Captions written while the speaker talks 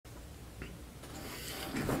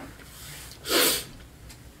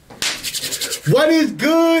What is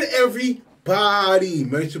good, everybody?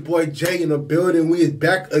 Man, it's your boy Jay in the building. We is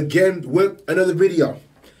back again with another video.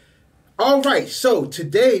 All right, so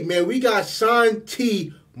today, man, we got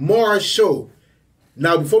Santee Marshall.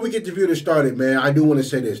 Now, before we get the video started, man, I do want to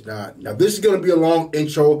say this. Now, this is going to be a long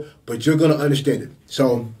intro, but you're going to understand it.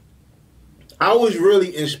 So, I was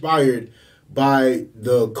really inspired by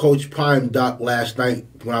the Coach Prime doc last night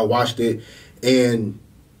when I watched it, and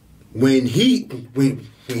when he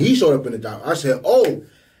showed up in the doc, I said, "Oh,"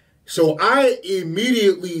 so I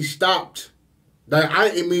immediately stopped.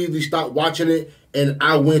 I immediately stopped watching it, and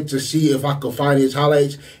I went to see if I could find his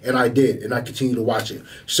highlights, and I did, and I continued to watch it.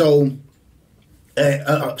 So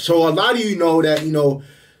a lot of you know that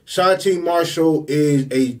Santee Marshall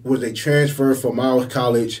was a transfer from Miles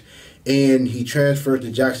College, and he transferred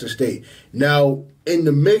to Jackson State. Now, in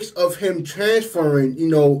the mix of him transferring,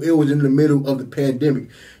 it was in the middle of the pandemic.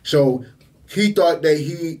 So he thought that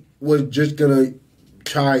he was just gonna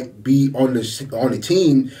try be on the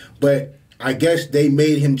team, but I guess they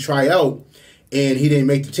made him try out, and he didn't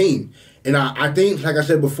make the team. And I think, like I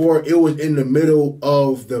said before, it was in the middle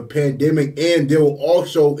of the pandemic, and they were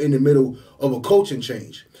also in the middle of a coaching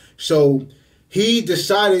change. So he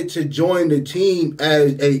decided to join the team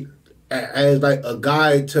as like a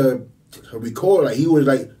guy to record. Like, he was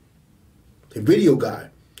like the video guy.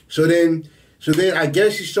 So then I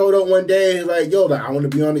guess he showed up one day and he's like, "Yo, I want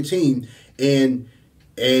to be on the team." And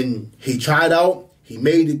he tried out, he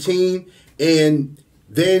made the team, and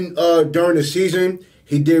then during the season,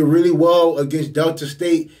 he did really well against Delta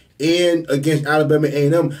State and against Alabama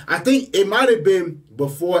A&M. I think it might have been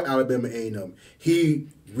before Alabama A&M. He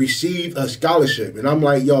received a scholarship, and I'm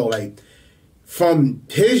like, yo, like, from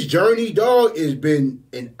his journey, dog, it's been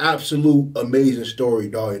an absolute amazing story,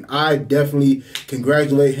 dog. And I definitely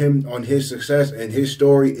congratulate him on his success, and his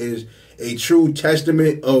story is a true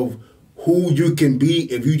testament of who you can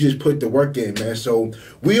be if you just put the work in, man. So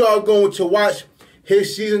we are going to watch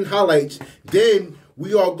his season highlights. Then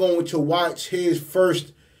we are going to watch his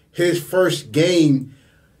first game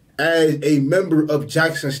as a member of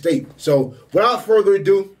Jackson State. So without further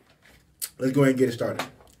ado, let's go ahead and get it started.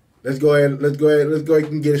 Let's go ahead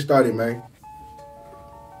and get it started, man.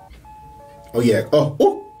 Oh yeah.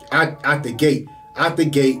 Oh, out the gate.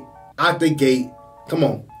 Come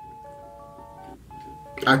on.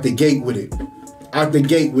 Out the gate with it.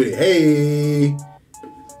 Hey.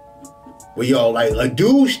 Well, yo, like, a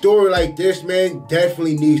dude's story like this, man,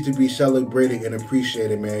 definitely needs to be celebrated and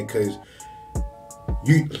appreciated, man, because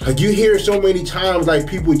you hear so many times, like,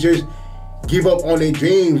 people just give up on their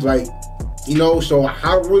dreams, like, so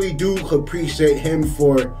I really do appreciate him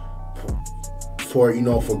for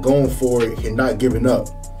going for it and not giving up.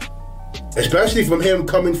 Especially from him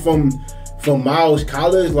coming from Miles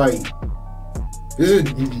College, like,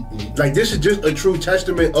 this is just a true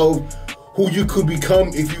testament of who you could become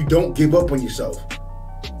if you don't give up on yourself.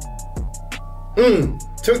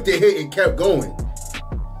 Took the hit and kept going.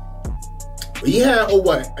 He had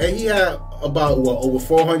about over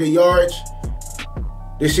 400 yards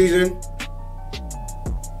this season.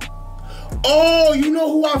 Oh, you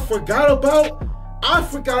know who I forgot about? I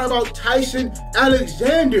forgot about Tyson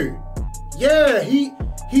Alexander. Yeah, he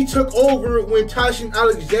took over when Tyson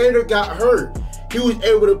Alexander got hurt. He was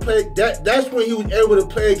able to play. That's when he was able to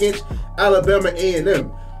play against Alabama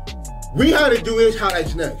A&M. We had to do his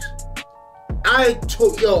highlights next. I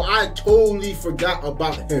totally forgot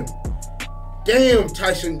about him. Damn,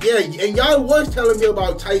 Tyson. Yeah, and y'all was telling me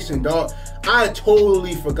about Tyson, dog. I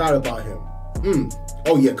totally forgot about him.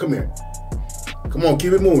 Oh yeah, come here. Come on,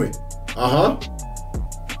 keep it moving.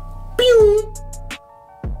 Pew.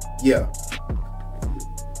 Yeah.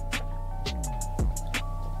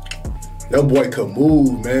 That boy could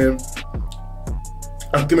move, man.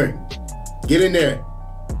 Oh, come here. Get in there.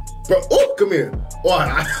 Bro, oh, come here. Oh,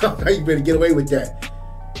 I thought you better get away with that.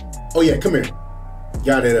 Oh, yeah, come here.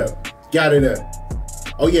 Got it up.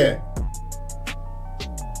 Oh, yeah.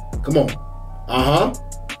 Come on.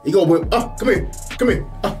 You go with, come here. Come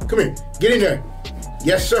here. Get in there.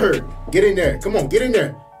 Yes, sir. Get in there. Come on, get in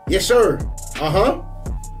there. Yes, sir.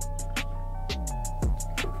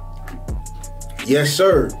 Yes,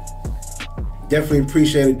 sir. Definitely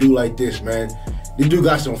appreciate a dude like this, man. This dude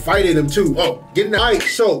got some fight in him, too. Oh, get in there. All right,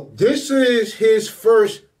 so this is his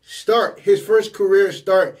first career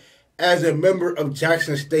start as a member of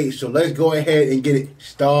Jackson State. So let's go ahead and get it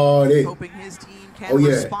started. Hoping his team can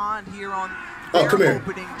respond here on their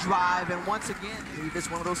opening drive. And once again, this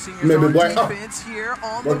one of those seniors on defense here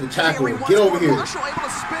on the tackle. Get over here. Marshall able to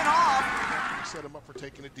spin off. Set him up for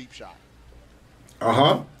taking a deep shot.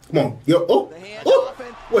 Come on. Yo,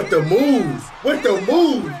 with the move.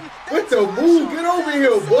 With the move. Get over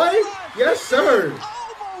here, boy. Yes, sir.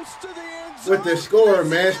 With the score,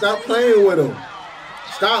 man. Stop playing with him.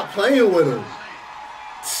 Stop playing with him.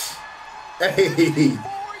 Hey.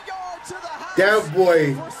 That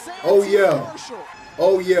boy. Oh, yeah.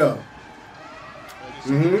 Oh, yeah.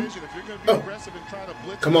 Oh.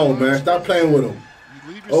 Come on, man. Stop playing with him.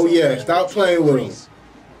 Oh, yeah. Stop playing with him.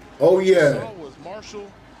 Oh, yeah.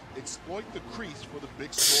 Exploit the crease for the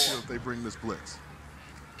big score if they bring this blitz.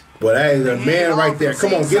 But that is a man right there.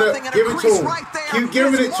 Come on, get up, give it to him. Keep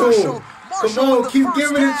giving it to him. Come on, keep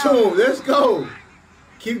giving it to him. Let's go.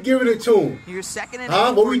 Keep giving it to him. Your second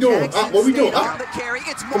and what we doing? What we doing?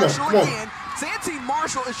 Come on. Santee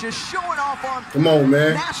Marshall is just showing off on Come on,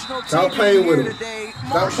 man. Stop playing with him.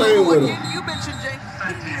 Stop playing with him. You mentioned, Jay,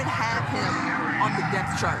 you didn't even have him on the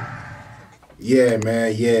depth chart. Yeah,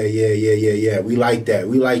 man. Yeah. We like that.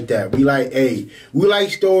 We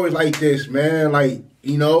like stories like this, man. Like,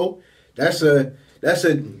 you know, that's a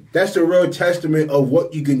real testament of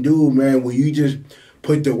what you can do, man, when you just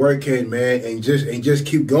put the work in, man, and just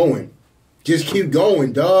keep going. Just keep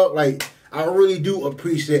going, dog. Like, I really do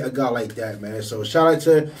appreciate a guy like that, man. So shout out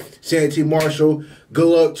to Santee Marshall. Good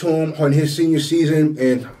luck to him on his senior season,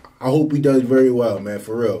 and I hope he does very well, man,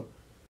 for real.